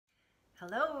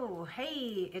Hello,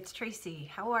 hey, it's Tracy.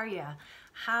 How are ya?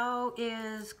 How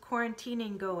is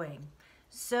quarantining going?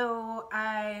 So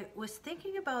I was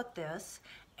thinking about this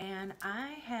and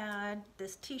I had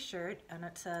this t-shirt and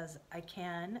it says, I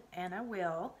can and I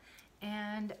will.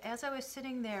 And as I was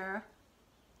sitting there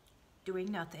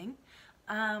doing nothing,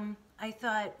 I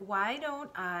thought, why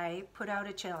don't I put out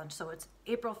a challenge? So it's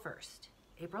April 1st,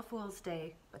 April Fool's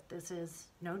Day, but this is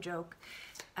no joke.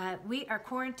 We are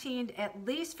quarantined at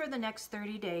least for the next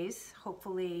 30 days.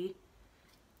 Hopefully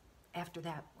after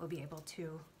that we'll be able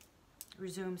to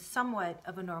resume somewhat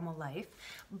of a normal life.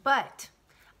 But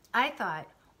I thought,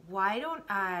 why don't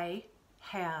I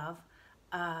have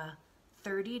a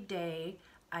 30-day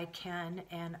I can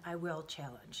and I will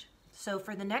challenge? So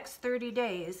for the next 30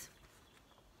 days,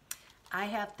 I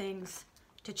have things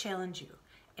to challenge you.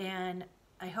 And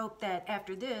I hope that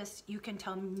after this, you can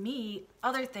tell me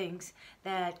other things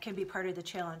that can be part of the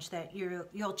challenge that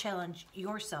you'll challenge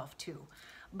yourself to.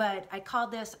 But I call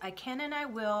this I Can and I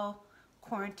Will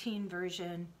Quarantine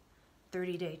Version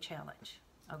 30-Day Challenge,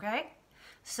 okay?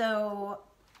 So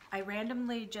I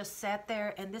randomly just sat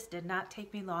there, and this did not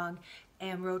take me long,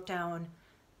 and wrote down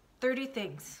 30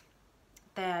 things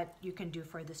that you can do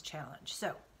for this challenge.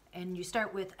 So, and you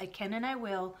start with I can and I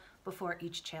will before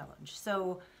each challenge.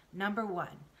 So number 1,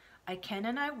 I can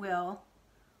and I will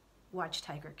watch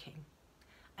Tiger King.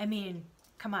 I mean,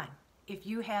 come on, if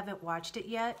you haven't watched it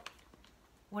yet,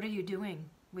 what are you doing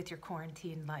with your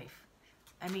quarantine life?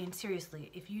 I mean, seriously,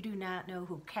 if you do not know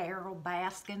who Carol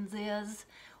Baskins is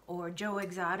or Joe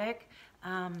Exotic,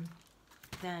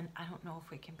 then I don't know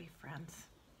if we can be friends.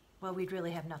 Well, we'd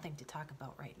really have nothing to talk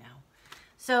about right now.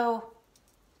 So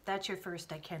that's your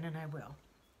first I can and I will.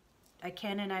 I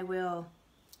can and I will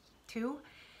 2,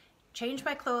 change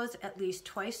my clothes at least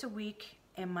twice a week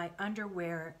and my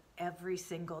underwear every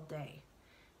single day.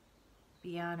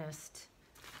 Be honest,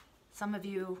 some of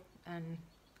you, and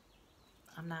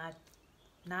I'm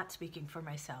not speaking for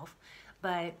myself,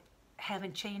 but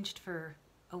haven't changed for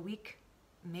a week,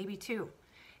 maybe 2.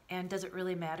 And does it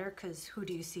really matter? Because who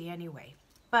do you see anyway?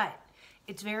 But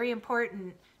it's very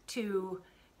important to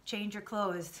change your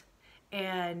clothes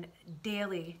and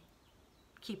daily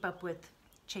keep up with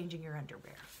changing your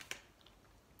underwear.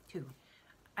 2,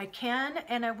 I can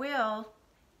and I will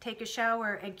take a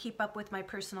shower and keep up with my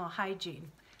personal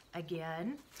hygiene.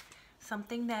 Again,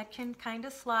 something that can kind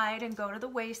of slide and go to the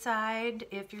wayside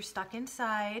if you're stuck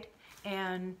inside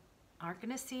and aren't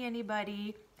going to see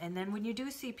anybody. And then when you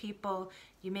do see people,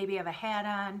 you maybe have a hat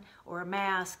on or a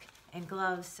mask and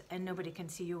gloves and nobody can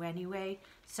see you anyway.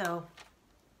 So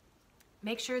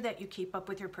make sure that you keep up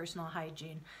with your personal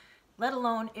hygiene. Let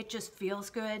alone it just feels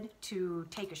good to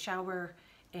take a shower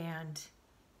and,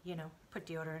 you know, put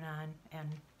deodorant on. And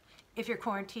if you're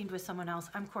quarantined with someone else,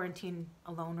 I'm quarantined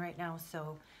alone right now,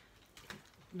 so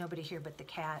nobody here but the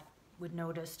cat would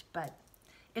notice, but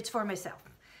it's for myself.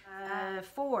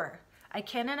 4, I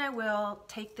can and I will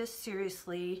take this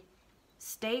seriously,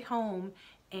 stay home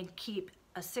and keep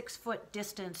a 6-foot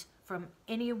distance from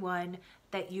anyone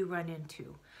that you run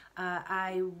into.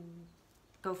 I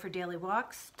go for daily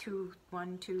walks,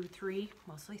 1, 2, 3,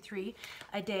 mostly 3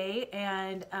 a day,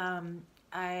 and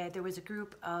there was a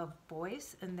group of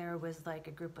boys, and there was like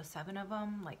a group of 7 of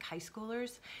them, like high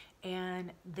schoolers,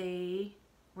 and they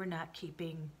were not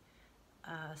keeping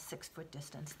a 6-foot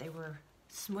distance. They were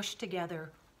smushed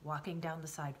together walking down the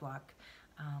sidewalk.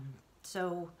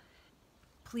 So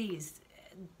please,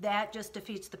 that just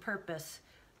defeats the purpose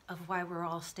of why we're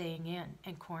all staying in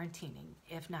and quarantining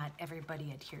if not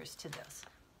everybody adheres to this.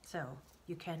 So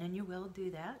you can and you will do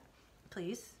that.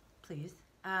 Please, please.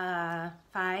 5,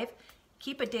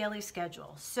 keep a daily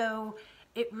schedule. So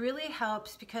it really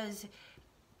helps because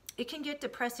it can get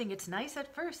depressing. It's nice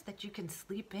at first that you can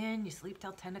sleep in, you sleep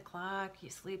till 10 o'clock, you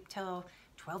sleep till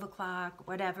 12 o'clock,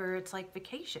 whatever. It's like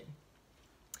vacation.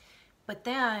 But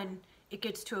then it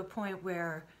gets to a point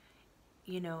where,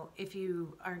 you know, if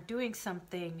you aren't doing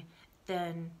something,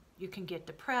 then you can get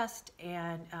depressed,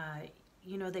 and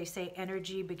you know, they say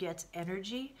energy begets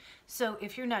energy. So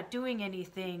if you're not doing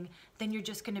anything, then you're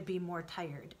just going to be more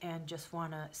tired and just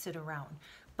want to sit around.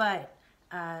 But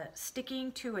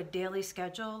sticking to a daily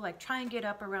schedule, like try and get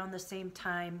up around the same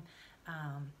time,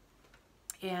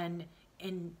 and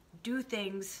do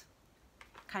things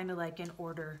kind of like in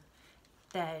order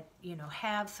that, you know,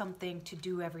 have something to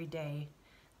do every day.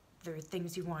 There are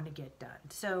things you want to get done.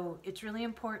 So it's really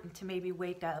important to maybe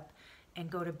wake up and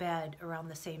go to bed around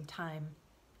the same time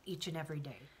each and every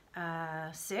day.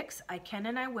 6, I can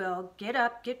and I will get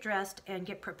up, get dressed, and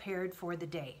get prepared for the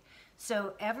day.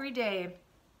 So every day,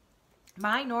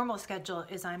 my normal schedule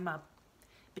is I'm up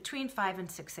between 5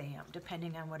 and 6 a.m.,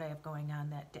 depending on what I have going on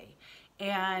that day.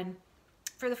 And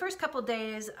for the first couple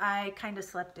days, I kind of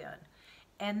slept in.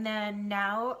 And then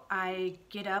now I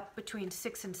get up between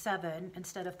 6 and 7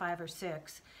 instead of 5 or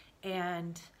 6.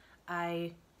 And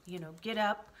I, get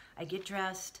up, I get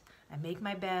dressed, I make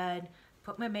my bed,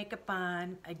 put my makeup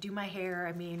on, I do my hair.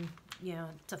 I mean,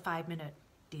 it's a 5-minute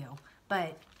deal.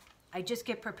 But I just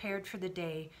get prepared for the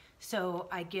day. So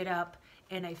I get up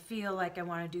and I feel like I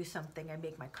want to do something. I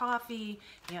make my coffee,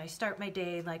 I start my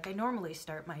day like I normally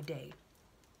start my day.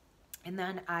 And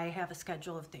then I have a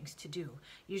schedule of things to do.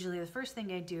 Usually the first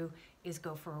thing I do is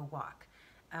go for a walk.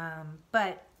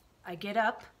 But I get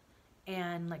up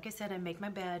and like I said, I make my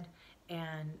bed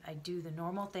and I do the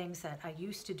normal things that I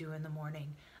used to do in the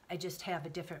morning. I just have a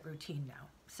different routine now.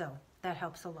 So that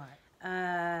helps a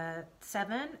lot.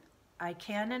 7, I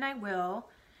can and I will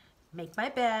make my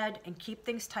bed and keep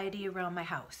things tidy around my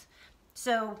house.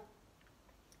 So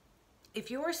if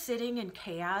you're sitting in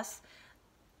chaos,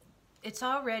 it's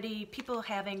already, people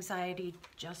have anxiety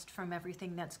just from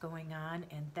everything that's going on,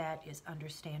 and that is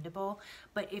understandable.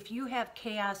 But if you have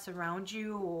chaos around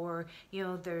you, or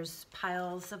there's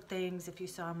piles of things, if you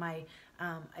saw my,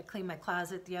 I cleaned my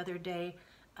closet the other day.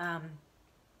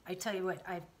 I tell you what,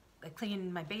 I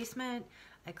cleaned my basement,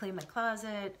 I cleaned my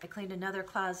closet, I cleaned another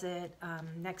closet.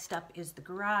 Next up is the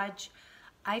garage.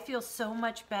 I feel so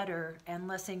much better and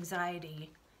less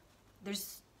anxiety.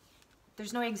 There's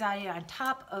no anxiety on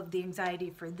top of the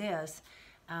anxiety for this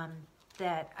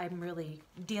that I'm really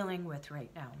dealing with right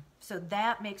now. So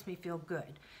that makes me feel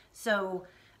good. So,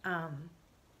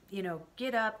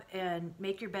 get up and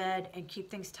make your bed and keep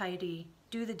things tidy,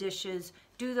 do the dishes,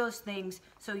 do those things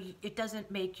so it doesn't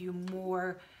make you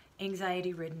more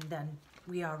anxiety ridden than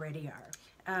we already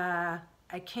are.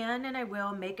 I can and I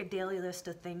will make a daily list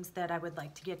of things that I would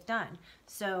like to get done.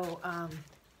 So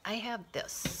I have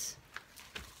this.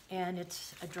 And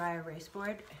it's a dry erase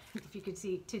board, if you can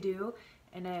see, to do,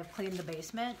 and I have cleaned the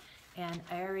basement, and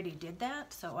I already did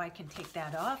that, so I can take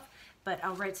that off, but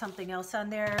I'll write something else on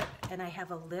there, and I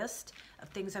have a list of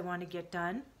things I want to get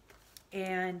done,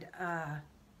 and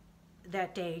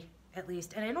that day, at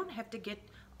least, and I don't have to get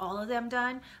all of them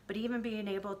done, but even being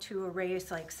able to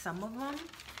erase like some of them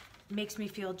makes me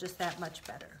feel just that much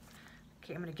better.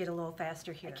 Okay, I'm gonna get a little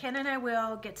faster here. I can and I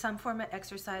will get some form of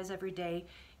exercise every day.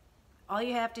 All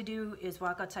you have to do is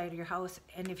walk outside of your house,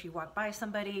 and if you walk by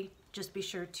somebody, just be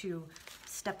sure to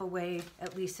step away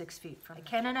at least 6 feet from them. I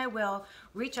can and I will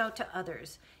reach out to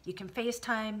others. You can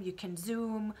FaceTime, you can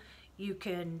Zoom, you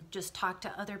can just talk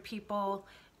to other people.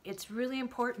 It's really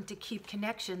important to keep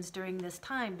connections during this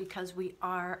time because we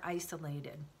are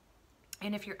isolated.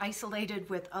 And if you're isolated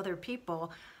with other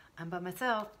people, I'm by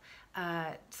myself,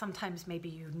 sometimes maybe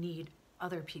you need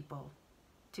other people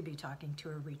to be talking to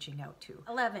or reaching out to.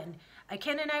 11, I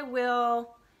can and I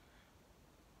will,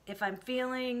 if I'm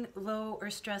feeling low or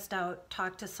stressed out,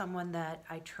 talk to someone that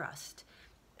I trust.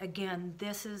 Again,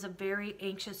 this is a very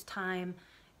anxious time.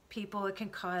 People, it can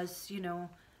cause,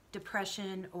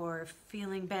 depression or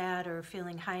feeling bad or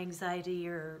feeling high anxiety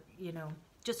or,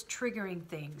 just triggering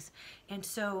things. And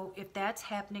so if that's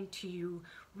happening to you,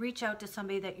 reach out to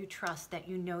somebody that you trust, that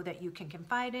you know that you can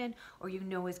confide in, or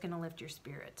is going to lift your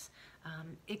spirits.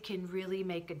 It can really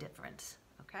make a difference,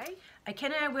 okay? I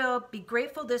can and I will be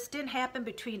grateful this didn't happen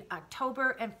between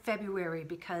October and February,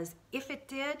 because if it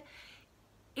did,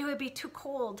 it would be too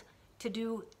cold to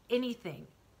do anything,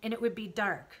 and it would be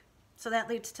dark. So that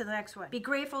leads to the next one. Be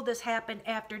grateful this happened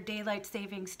after daylight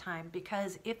savings time,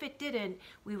 because if it didn't,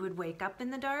 we would wake up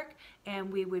in the dark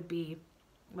and we would be,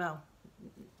 well,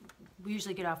 we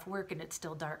usually get off work and it's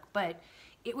still dark, but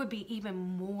it would be even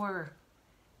more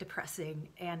depressing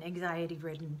and anxiety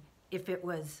ridden if it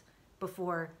was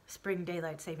before spring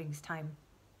daylight savings time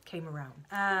came around.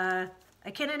 I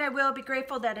can and I will be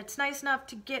grateful that it's nice enough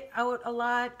to get out a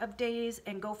lot of days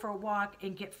and go for a walk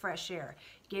and get fresh air.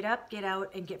 Get up, get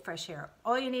out, and get fresh air.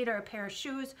 All you need are a pair of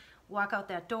shoes, walk out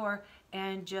that door,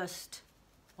 and just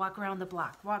walk around the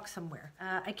block, walk somewhere.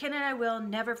 I can and I will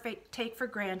never take for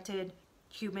granted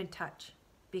human touch,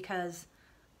 because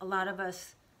a lot of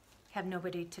us have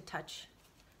nobody to touch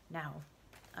now,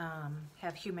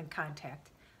 have human contact.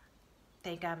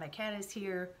 Thank God my cat is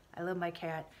here. I love my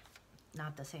cat.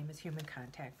 Not the same as human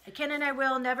contact. I can and I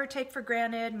will never take for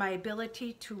granted my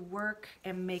ability to work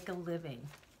and make a living.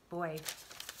 Boy,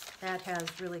 that has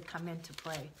really come into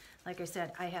play. Like I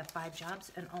said, I have 5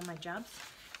 jobs, and all my jobs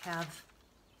have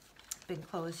been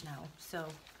closed now, so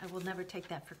I will never take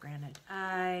that for granted.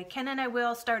 I can and I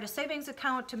will start a savings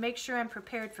account to make sure I'm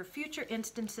prepared for future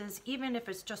instances, even if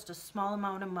it's just a small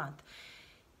amount a month.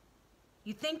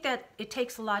 You think that it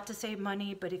takes a lot to save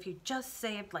money, but if you just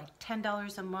saved like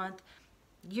 $10 a month,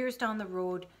 years down the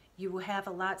road, you will have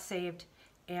a lot saved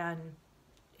and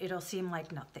it'll seem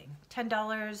like nothing. $10,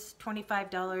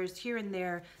 $25 here and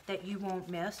there that you won't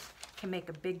miss can make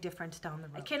a big difference down the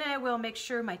road. Ken and I will make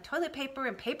sure my toilet paper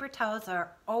and paper towels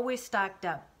are always stocked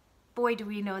up. Boy, do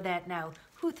we know that now.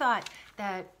 Who thought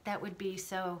that that would be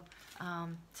so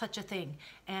such a thing?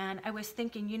 And I was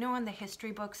thinking, you know, in the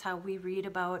history books, how we read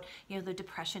about, you know, the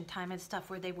Depression time and stuff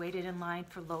where they waited in line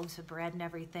for loaves of bread and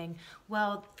everything.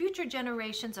 Well, future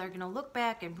generations are going to look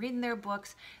back and read in their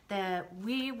books that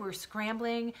we were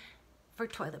scrambling for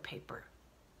toilet paper.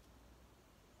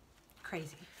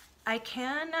 Crazy. I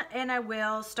can and I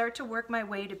will start to work my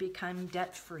way to become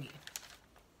debt-free.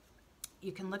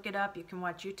 You can look it up, you can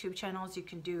watch YouTube channels, you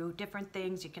can do different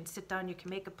things, you can sit down, you can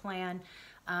make a plan,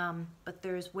 but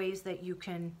there's ways that you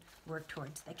can work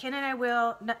towards that.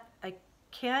 I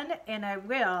can and I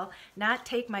will not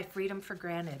take my freedom for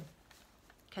granted,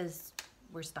 because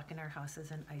we're stuck in our houses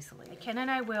and isolated. I can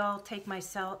and I will take my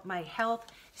health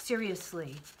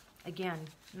seriously. Again,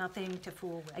 nothing to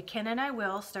fool with. I can and I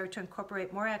will start to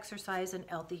incorporate more exercise and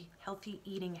healthy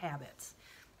eating habits.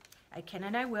 I can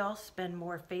and I will spend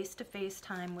more face-to-face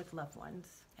time with loved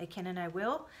ones. I can and I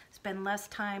will spend less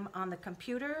time on the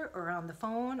computer or on the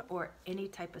phone or any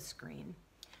type of screen.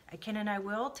 I can and I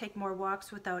will take more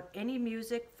walks without any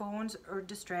music, phones, or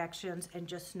distractions and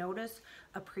just notice,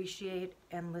 appreciate,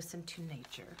 and listen to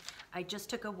nature. I just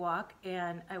took a walk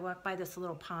and I walked by this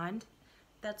little pond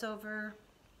that's over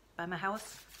by my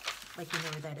house. Like, you know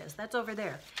where that is. That's over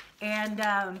there.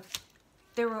 And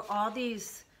there were all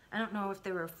these, I don't know if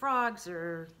they were frogs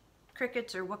or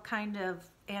crickets or what kind of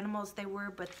animals they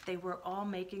were, but they were all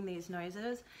making these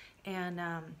noises. And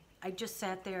I just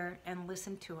sat there and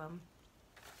listened to them.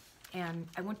 And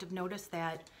I wouldn't have noticed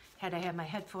that had I had my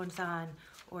headphones on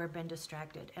or been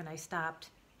distracted. And I stopped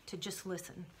to just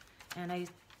listen. And I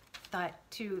thought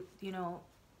too, you know,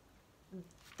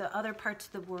 the other parts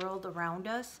of the world around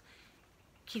us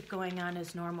keep going on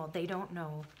as normal. They don't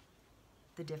know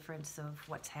the difference of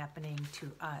what's happening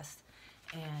to us.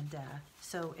 And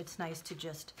so it's nice to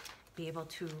just be able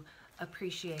to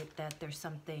appreciate that there's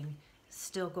something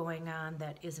still going on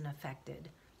that isn't affected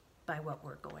by what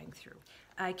we're going through.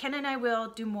 I can and I will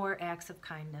do more acts of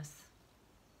kindness.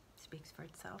 Speaks for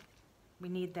itself. We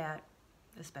need that,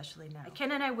 especially now. I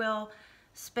can and I will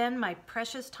spend my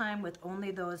precious time with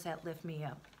only those that lift me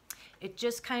up. It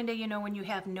just kind of, you know, when you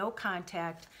have no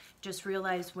contact, just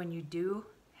realize when you do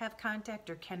have contact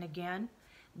or can again,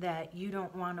 that you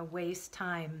don't want to waste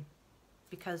time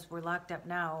because we're locked up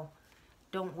now.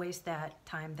 Don't waste that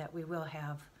time that we will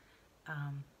have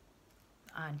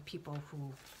on people who,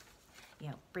 you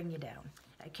know, bring you down.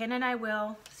 I can and I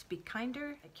will speak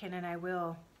kinder. I can and I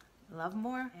will love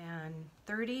more. And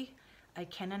 30, I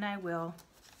can and I will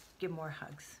give more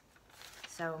hugs.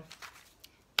 So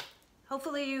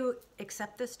hopefully you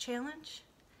accept this challenge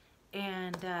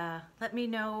and let me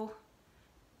know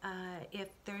if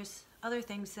there's other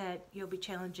things that you'll be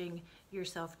challenging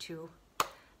yourself to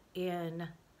in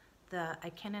the I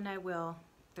Can and I Will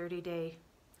 30-day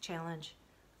challenge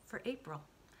for April.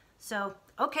 So,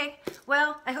 okay,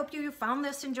 well, I hope you found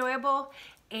this enjoyable,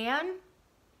 and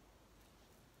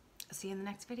I'll see you in the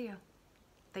next video.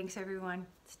 Thanks, everyone.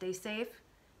 Stay safe,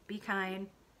 be kind,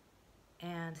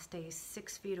 and stay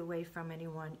 6 feet away from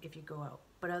anyone if you go out.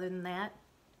 But other than that,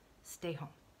 stay home.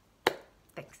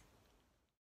 Thanks.